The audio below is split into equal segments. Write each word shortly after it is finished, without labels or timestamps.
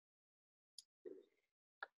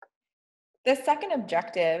The second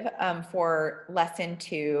objective for lesson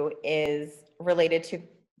 2 is related to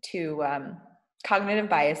cognitive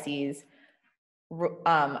biases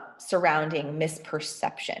surrounding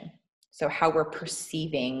misperception. So how we're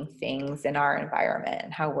perceiving things in our environment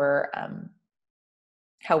and how we're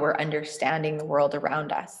understanding the world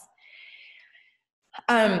around us.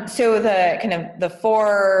 So the kind of the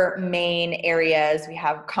four main areas, we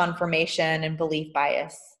have confirmation and belief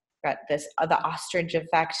bias. We've got this the ostrich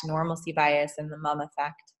effect, normalcy bias, and the mum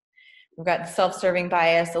effect. We've got the self-serving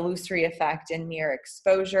bias, illusory effect, and mere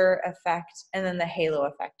exposure effect, and then the halo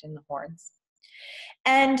effect in the horns.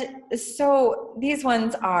 And so these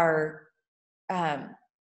ones are,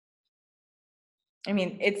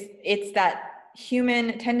 it's that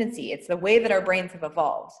human tendency. It's the way that our brains have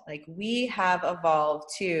evolved. Like we have evolved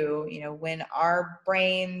to, when our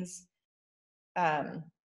brains,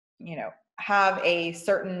 have a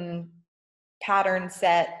certain pattern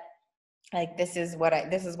set, like this is what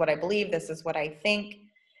I believe, this is what I think.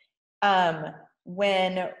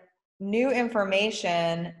 When new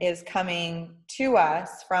information is coming to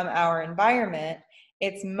us from our environment,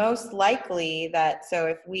 it's most likely that, so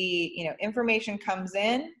if we, information comes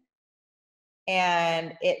in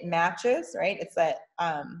and it matches, right? It's that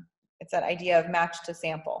idea of match to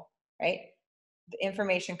sample, right? The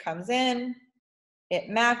information comes in, it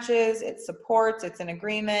matches, it supports, it's an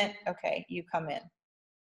agreement. Okay, you come in.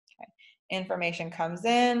 Okay. Information comes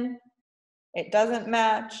in, it doesn't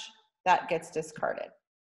match, that gets discarded.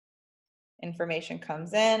 Information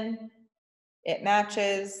comes in, it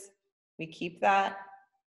matches, we keep that.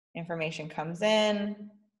 Information comes in,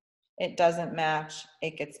 it doesn't match,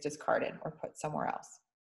 it gets discarded or put somewhere else.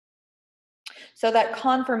 So that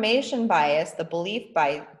confirmation bias, the belief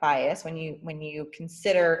bias, when you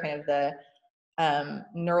consider kind of the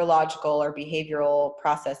neurological or behavioral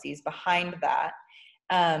processes behind that,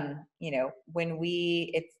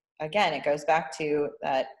 it goes back to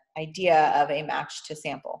that idea of a match to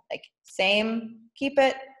sample, like same, keep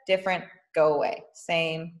it, different, go away.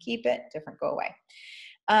 Same, keep it, different, go away.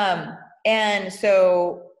 And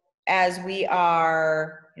so as we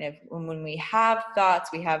are, when we have thoughts,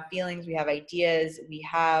 we have feelings, we have ideas, we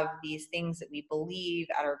have these things that we believe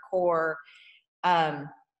at our core,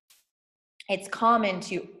 it's common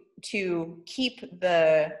to keep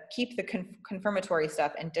the confirmatory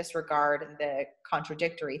stuff and disregard the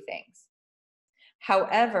contradictory things.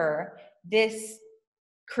 However, this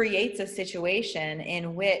creates a situation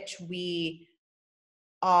in which we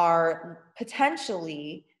are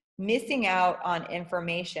potentially missing out on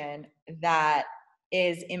information that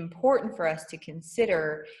is important for us to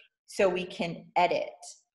consider, so we can edit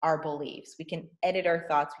our beliefs, we can edit our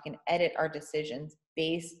thoughts, we can edit our decisions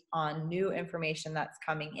based on new information that's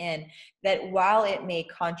coming in, that while it may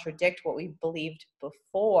contradict what we believed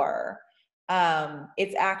before,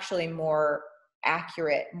 it's actually more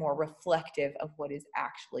accurate, more reflective of what is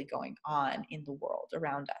actually going on in the world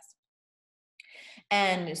around us.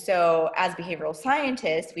 And so as behavioral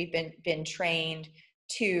scientists, we've been trained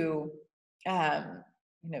to,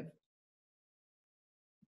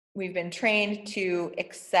 we've been trained to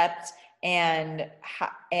accept and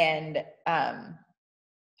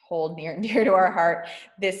hold near and dear to our heart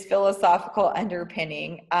this philosophical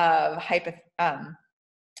underpinning of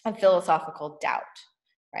philosophical doubt,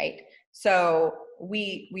 right? So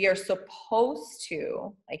we are supposed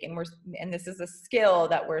to, like, and this is a skill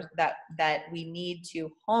that we need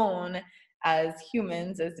to hone as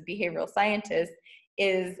humans, as behavioral scientists,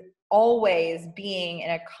 is always being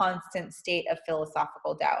in a constant state of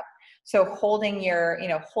philosophical doubt. So holding your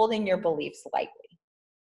beliefs lightly,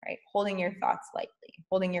 right? Holding your thoughts lightly,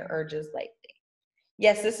 holding your urges lightly.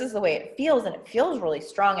 Yes, this is the way it feels, and it feels really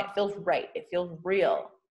strong. It feels right. It feels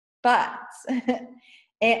real. But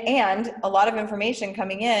and a lot of information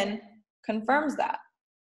coming in confirms that.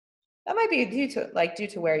 That might be due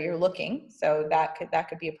to where you're looking, so that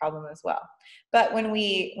could be a problem as well. But when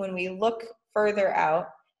we look further out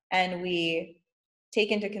and we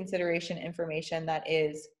take into consideration information that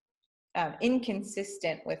is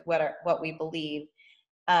inconsistent with what we believe,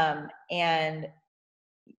 and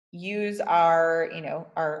use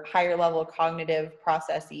our higher level cognitive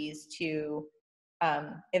processes to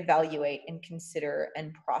evaluate and consider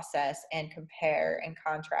and process and compare and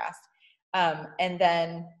contrast, and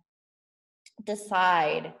then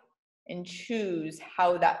decide and choose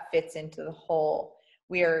how that fits into the whole.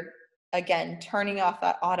 We are, again, turning off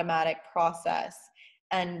that automatic process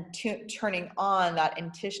and turning on that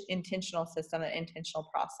intentional system, that intentional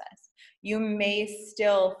process. You may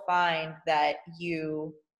still find that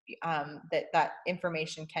that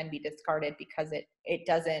information can be discarded because it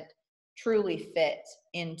doesn't truly fit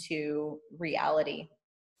into reality.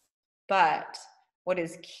 But what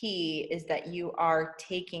is key is that you are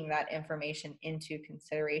taking that information into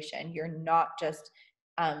consideration. You're not just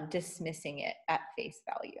dismissing it at face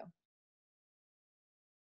value.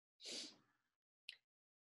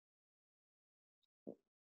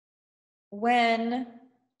 When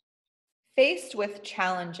faced with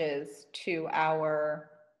challenges to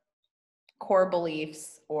our core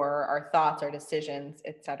beliefs or our thoughts, our decisions,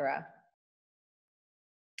 etc.,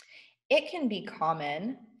 it can be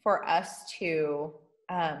common for us to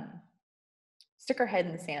stick our head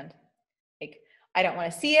in the sand. Like, I don't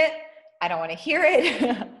want to see it. I don't want to hear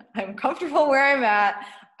it. I'm comfortable where I'm at.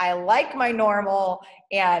 I like my normal,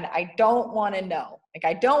 and I don't want to know. Like,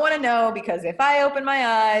 I don't want to know, because if I open my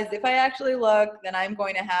eyes, if I actually look, then I'm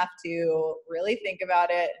going to have to really think about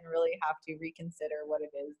it and really have to reconsider what it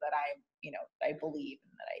is that I believe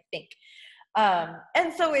and that I think.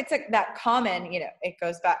 And so it's like that common, it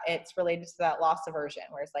goes back, it's related to that loss aversion,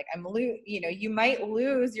 where it's like, you might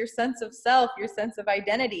lose your sense of self, your sense of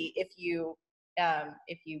identity, if you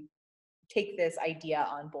take this idea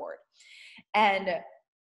on board.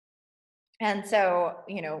 And so,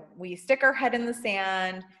 we stick our head in the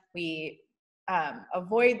sand, we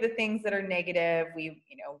avoid the things that are negative. We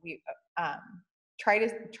try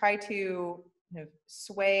to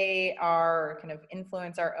sway our, kind of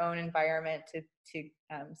influence our own environment to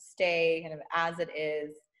stay kind of as it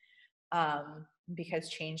is, because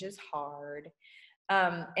change is hard,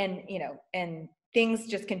 and things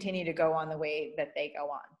just continue to go on the way that they go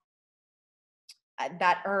on.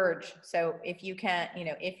 That urge. So if you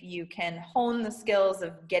can hone the skills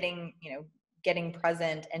of getting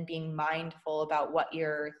present and being mindful about what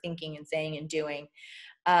you're thinking and saying and doing,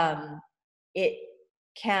 it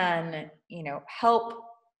can, help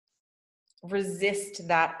resist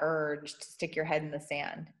that urge to stick your head in the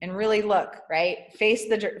sand and really look, right? Face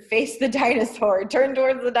the dinosaur, turn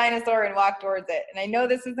towards the dinosaur and walk towards it. And I know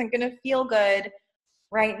this isn't going to feel good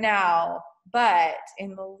right now, but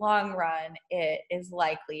in the long run, it is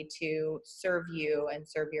likely to serve you and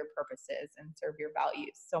serve your purposes and serve your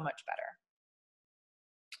values so much better.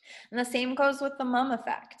 And the same goes with the mom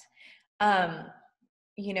effect.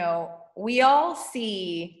 We all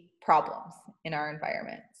see problems in our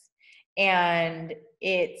environments, and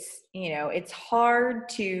it's hard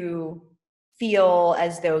to feel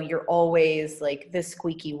as though you're always like the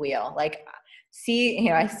squeaky wheel. Like,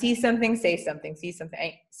 I see something, say something, see something,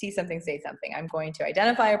 I see something, say something. I'm going to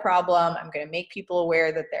identify a problem. I'm going to make people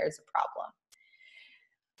aware that there's a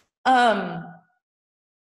problem.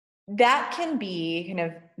 That can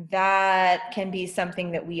be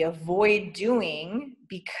something that we avoid doing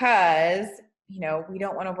because, we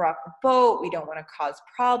don't want to rock the boat. We don't want to cause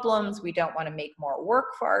problems. We don't want to make more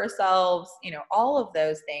work for ourselves, all of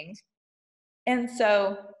those things. And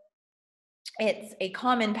so it's a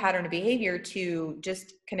common pattern of behavior to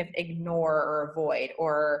just kind of ignore or avoid,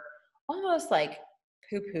 or almost like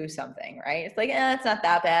poo-poo something, right? It's like, it's not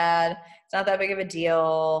that bad. It's not that big of a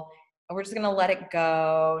deal. We're just going to let it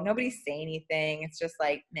go. Nobody say anything. It's just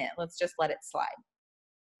like, man, let's just let it slide.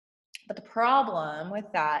 But the problem with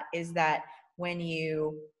that is that when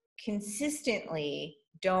you consistently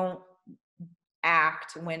don't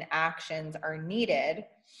act when actions are needed,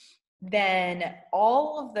 then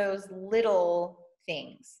all of those little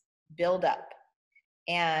things build up.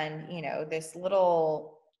 And, this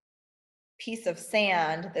little piece of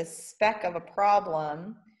sand, this speck of a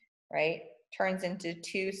problem, right, turns into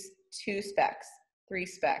two specks, 3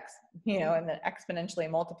 specks, and then exponentially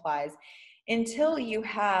multiplies until you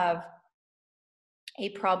have a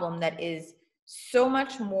problem that is so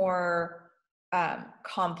much more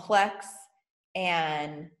complex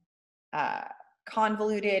and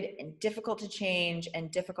convoluted and difficult to change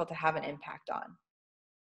and difficult to have an impact on.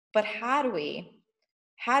 But had we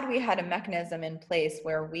had a mechanism in place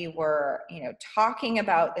where we were, talking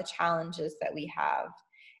about the challenges that we have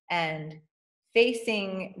and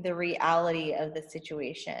facing the reality of the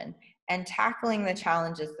situation and tackling the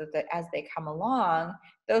challenges as they come along,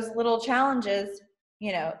 those little challenges,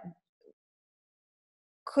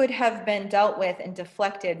 could have been dealt with and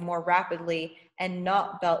deflected more rapidly and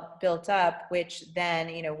not built up, which then,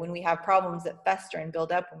 when we have problems that fester and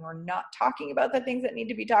build up, when we're not talking about the things that need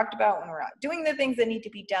to be talked about, when we're not doing the things that need to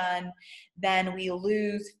be done, then we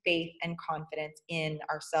lose faith and confidence in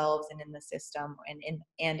ourselves and in the system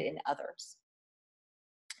and in others.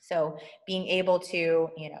 So being able to,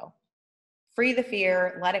 free the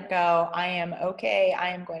fear, let it go. I am okay. I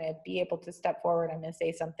am going to be able to step forward. I'm going to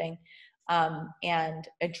say something. And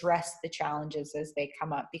address the challenges as they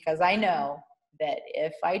come up, because I know that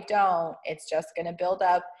if I don't, it's just going to build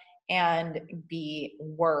up and be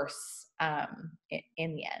worse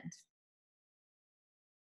in the end.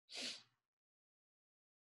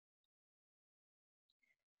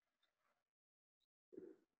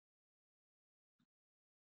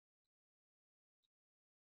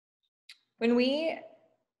 When we,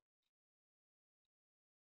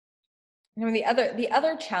 the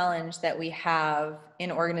other challenge that we have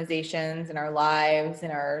in organizations, in our lives, in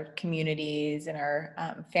our communities, in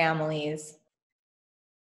our families,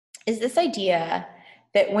 is this idea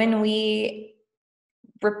that when we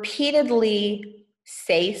repeatedly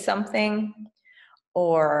say something,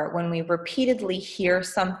 or when we repeatedly hear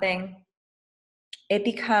something, it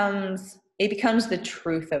becomes the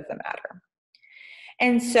truth of the matter.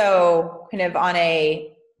 And so kind of on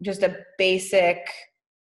just a basic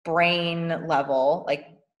brain level, like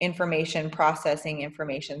information processing,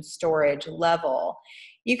 information storage level,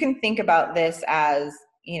 you can think about this as,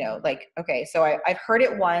 like, okay, so I've heard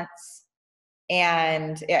it once,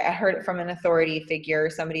 and I heard it from an authority figure,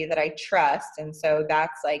 somebody that I trust. And so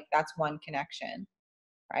that's one connection,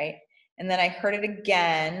 right? And then I heard it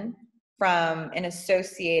again from an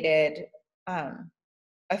associated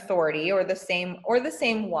authority, or the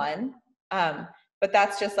same one. But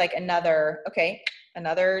that's just like another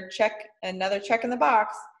check in the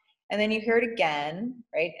box. And then you hear it again,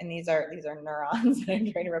 right? And these are neurons that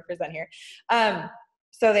I'm trying to represent here.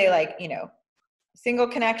 So they single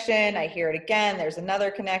connection, I hear it again, there's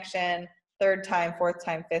another connection, third time, fourth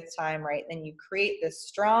time, fifth time, right? Then you create this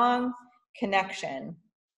strong connection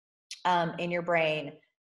in your brain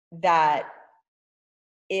that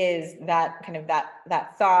is that kind of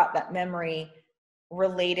that thought, that memory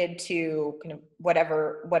related to kind of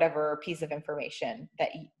whatever piece of information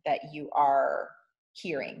that you are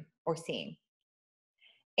hearing or seeing.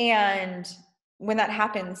 And when that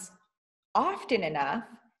happens often enough,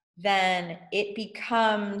 then it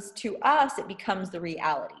becomes the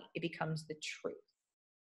reality. It becomes the truth,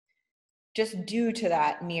 just due to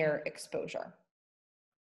that mere exposure.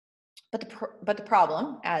 But the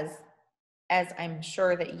problem, as I'm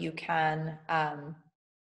sure that you can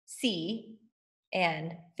see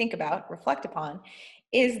and think about, reflect upon,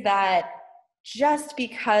 is that just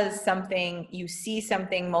because you see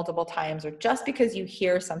something multiple times, or just because you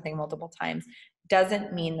hear something multiple times,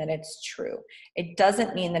 doesn't mean that it's true. It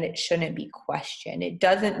doesn't mean that it shouldn't be questioned. It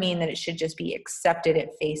doesn't mean that it should just be accepted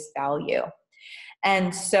at face value.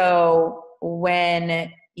 And so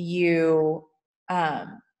when you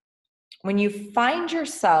find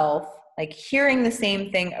yourself like hearing the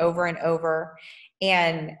same thing over and over,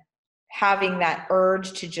 and having that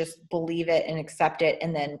urge to just believe it and accept it,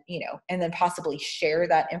 and then possibly share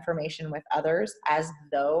that information with others as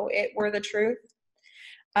though it were the truth,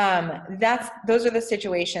 those are the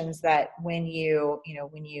situations that when you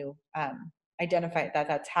identify that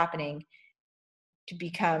that's happening, to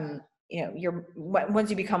become, once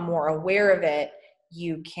you become more aware of it,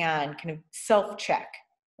 you can kind of self-check.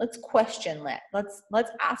 Let's question it.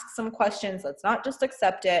 Let's ask some questions. Let's not just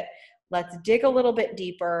accept it. Let's dig a little bit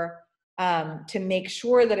deeper to make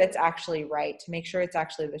sure that it's actually right, to make sure it's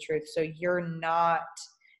actually the truth. So you're not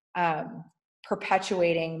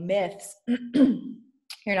perpetuating myths.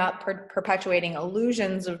 You're not perpetuating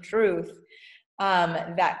illusions of truth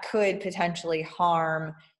that could potentially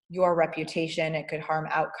harm your reputation. It could harm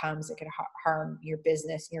outcomes. It could harm your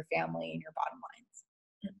business, your family, and your bottom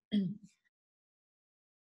lines.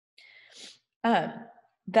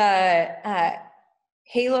 The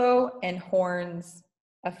halo and horns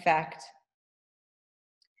effect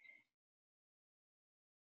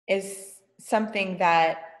is something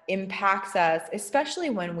that impacts us,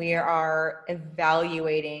 especially when we are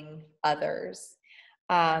evaluating others.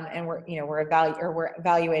 And we're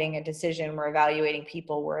evaluating a decision, we're evaluating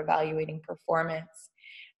people, we're evaluating performance.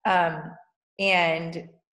 And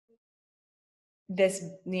this,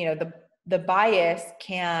 the bias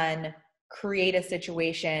can create a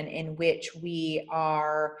situation in which we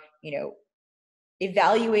are,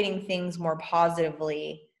 evaluating things more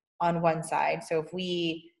positively on one side. So if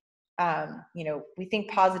we think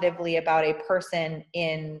positively about a person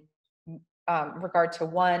in regard to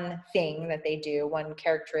one thing that they do, one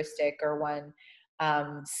characteristic or one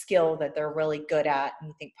skill that they're really good at, and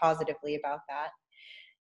you think positively about that,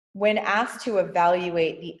 when asked to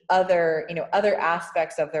evaluate the other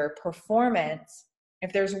aspects of their performance,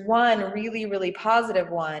 if there's one really, really positive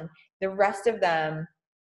one, the rest of them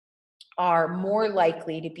are more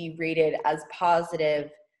likely to be rated as positive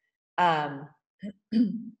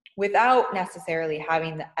without necessarily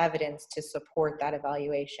having the evidence to support that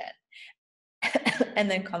evaluation.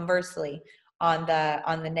 And then conversely, on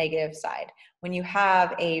the negative side, when you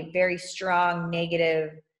have a very strong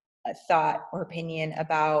negative a thought or opinion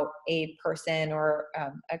about a person or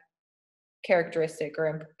a characteristic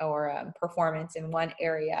or performance in one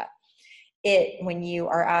area, when you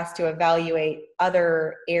are asked to evaluate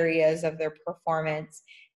other areas of their performance,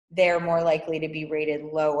 they're more likely to be rated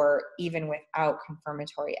lower, even without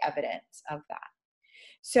confirmatory evidence of that.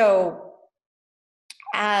 So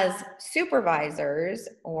as supervisors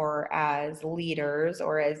or as leaders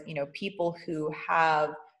or as, people who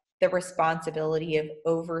have the responsibility of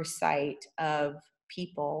oversight of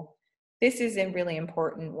people, this is a really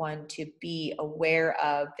important one to be aware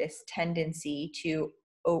of, this tendency to,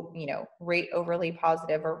 rate overly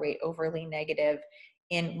positive or rate overly negative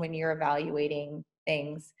when you're evaluating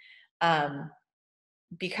things,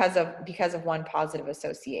 because of one positive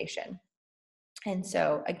association. And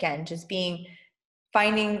so again, just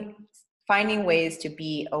finding ways to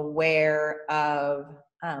be aware of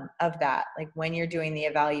that, like when you're doing the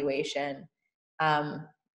evaluation,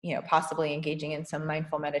 possibly engaging in some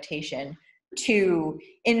mindful meditation to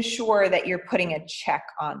ensure that you're putting a check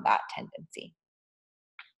on that tendency.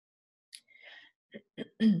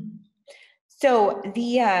 So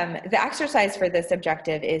the exercise for this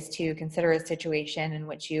objective is to consider a situation in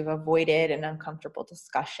which you've avoided an uncomfortable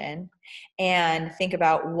discussion and think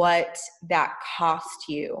about what that cost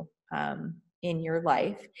you in your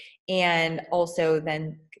life, and also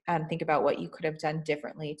then think about what you could have done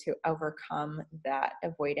differently to overcome that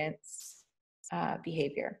avoidance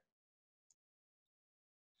behavior.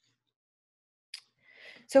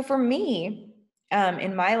 So for me,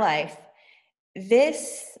 in my life,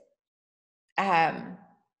 this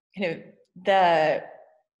the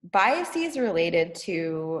biases related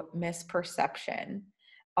to misperception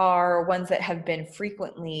are ones that have been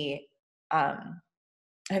frequently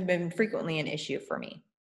an issue for me.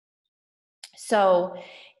 So,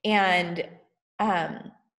 and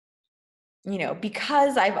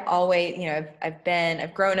because I've always,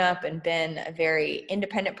 I've grown up and been a very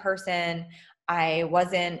independent person. I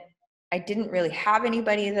didn't really have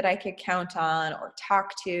anybody that I could count on or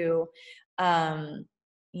talk to.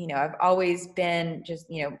 I've always been just,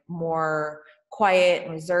 more quiet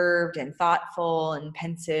and reserved and thoughtful and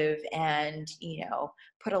pensive, and,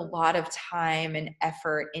 put a lot of time and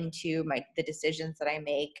effort into the decisions that I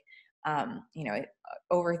make.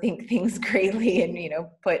 Overthink things greatly and,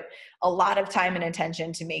 put a lot of time and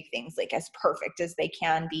attention to make things like as perfect as they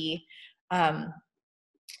can be.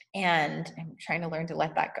 And I'm trying to learn to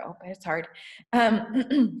let that go, but it's hard.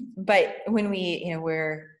 But when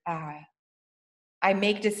I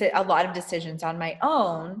make a lot of decisions on my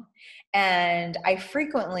own, and I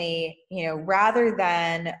frequently, rather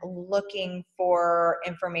than looking for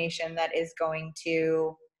information that is going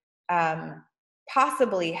to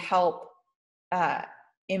possibly help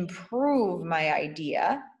improve my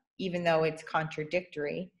idea, even though it's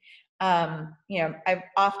contradictory, I've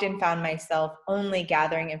often found myself only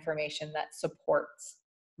gathering information that supports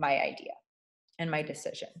my idea and my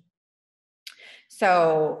decision.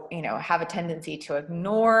 So, have a tendency to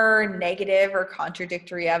ignore negative or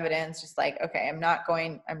contradictory evidence, just like, okay,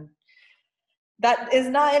 that is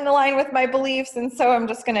not in line with my beliefs. And so I'm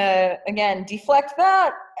just going to, again, deflect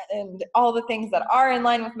that, and all the things that are in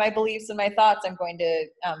line with my beliefs and my thoughts, I'm going to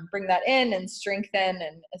bring that in and strengthen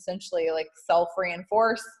and essentially like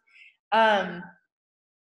self-reinforce. And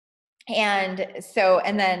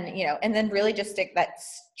then really just stick that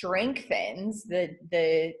strengthens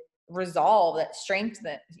the resolve, that strength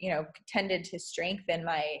that, tended to strengthen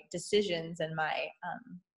my decisions and my,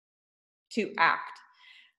 to act,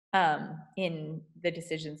 in the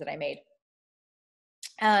decisions that I made.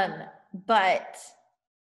 But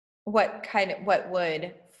what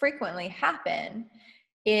would frequently happen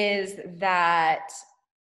is that,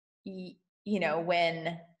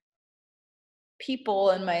 when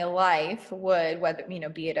people in my life would, whether,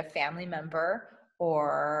 be it a family member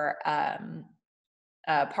or a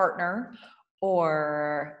partner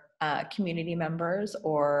or community members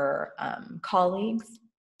or colleagues,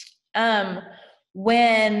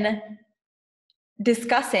 when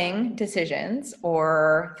discussing decisions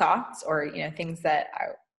or thoughts or things that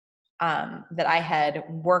I had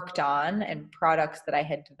worked on and products that I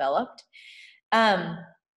had developed,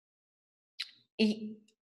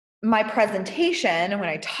 my presentation when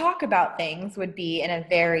I talk about things would be in a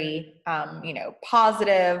very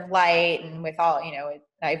positive light, and with all,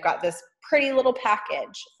 I've got this pretty little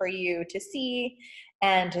package for you to see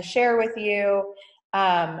and to share with you.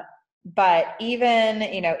 But even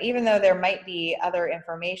though there might be other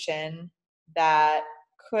information that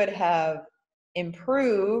could have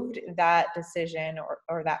improved that decision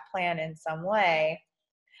or that plan in some way,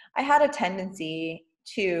 I had a tendency,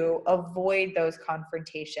 to avoid those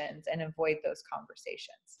confrontations and avoid those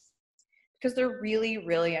conversations because they're really,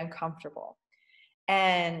 really uncomfortable.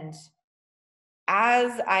 And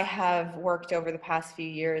as I have worked over the past few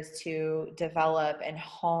years to develop and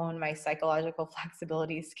hone my psychological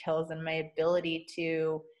flexibility skills and my ability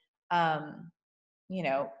to,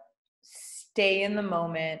 stay in the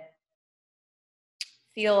moment,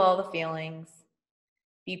 feel all the feelings,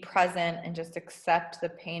 be present, and just accept the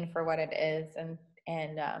pain for what it is, and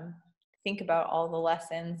think about all the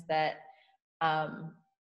lessons that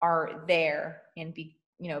are there, and be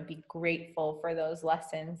grateful for those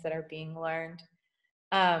lessons that are being learned.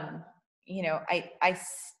 I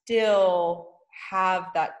still have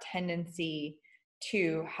that tendency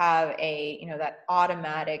to have that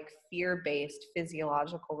automatic fear-based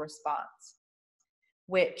physiological response,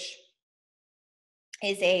 which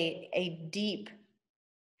is a deep,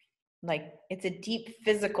 it's a deep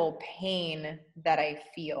physical pain that I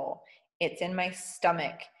feel. It's in my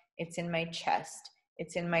stomach, it's in my chest,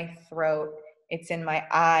 it's in my throat, it's in my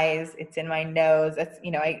eyes, it's in my nose. That's,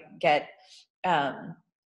 I get,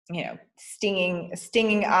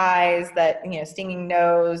 stinging eyes, that, stinging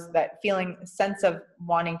nose, that feeling, sense of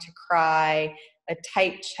wanting to cry, a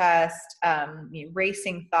tight chest,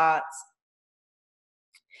 racing thoughts.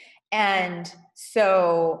 And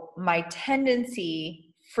so my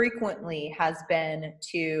tendency frequently has been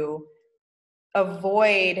to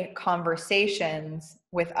avoid conversations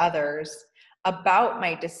with others about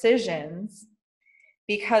my decisions,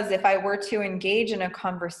 because if I were to engage in a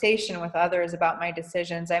conversation with others about my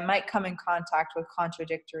decisions, I might come in contact with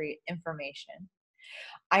contradictory information.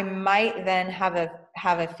 I might then have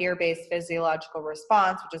a fear-based physiological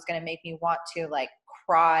response, which is going to make me want to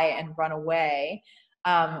cry and run away,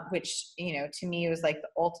 which, to me was the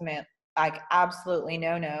ultimate, absolutely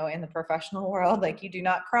no in the professional world. You do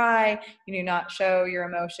not cry, you do not show your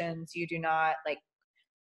emotions, you do not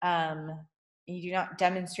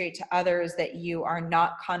demonstrate to others that you are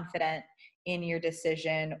not confident in your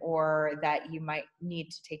decision, or that you might need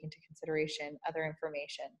to take into consideration other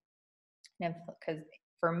information. And because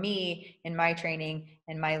for me, in my training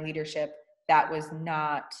and my leadership, that was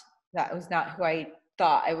not who I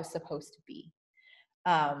thought I was supposed to be.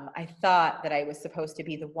 I thought that I was supposed to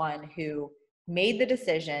be the one who made the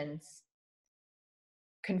decisions,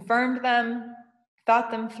 confirmed them,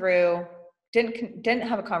 thought them through, didn't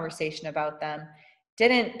have a conversation about them,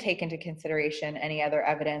 didn't take into consideration any other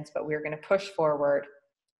evidence, but we were going to push forward.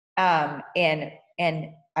 And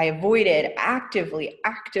I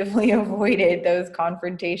actively avoided those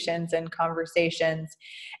confrontations and conversations.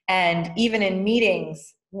 And even in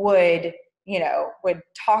meetings would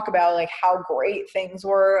talk about how great things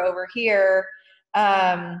were over here.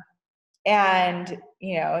 And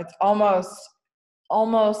it's almost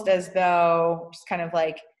as though just kind of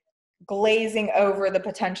glazing over the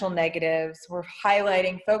potential negatives. We're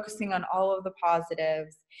highlighting, focusing on all of the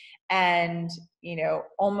positives, and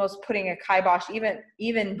almost putting a kibosh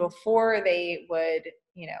even before they would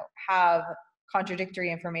have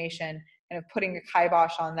contradictory information, kind of putting a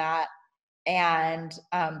kibosh on that, and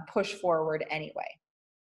push forward anyway.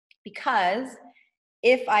 Because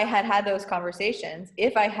if I had those conversations,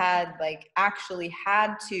 if I had actually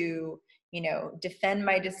had to defend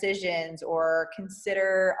my decisions, or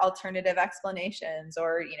consider alternative explanations,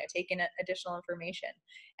 or take in additional information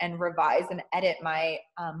and revise and edit my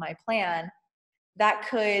plan, that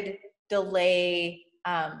could delay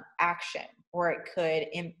action, or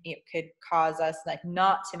it could cause us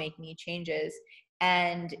not to make any changes.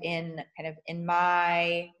 And in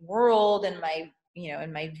my world, and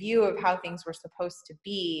in my view of how things were supposed to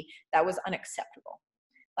be, that was unacceptable.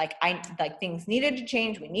 Things needed to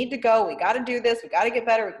change. We need to go. We got to do this. We got to get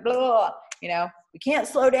better. Blah, blah, blah. We can't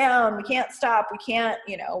slow down. We can't stop. We can't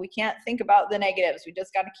think about the negatives. We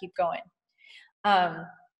just got to keep going.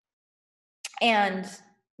 And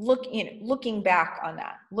looking back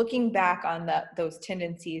on those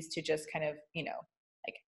tendencies to just kind of,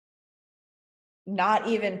 not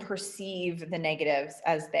even perceive the negatives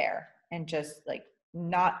as there, and just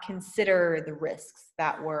not consider the risks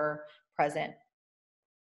that were present,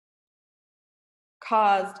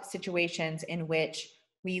 caused situations in which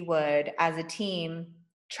we would, as a team,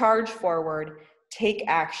 charge forward, take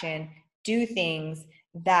action, do things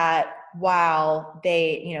that, while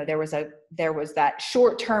they, there was that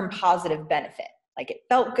short-term positive benefit, it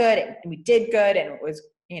felt good and we did good, and it was,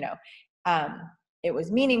 it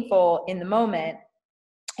was meaningful in the moment,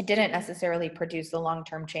 it didn't necessarily produce the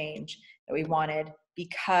long-term change that we wanted,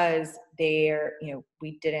 because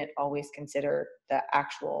we didn't always consider the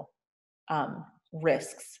actual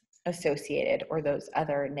risks associated, or those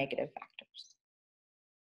other negative factors.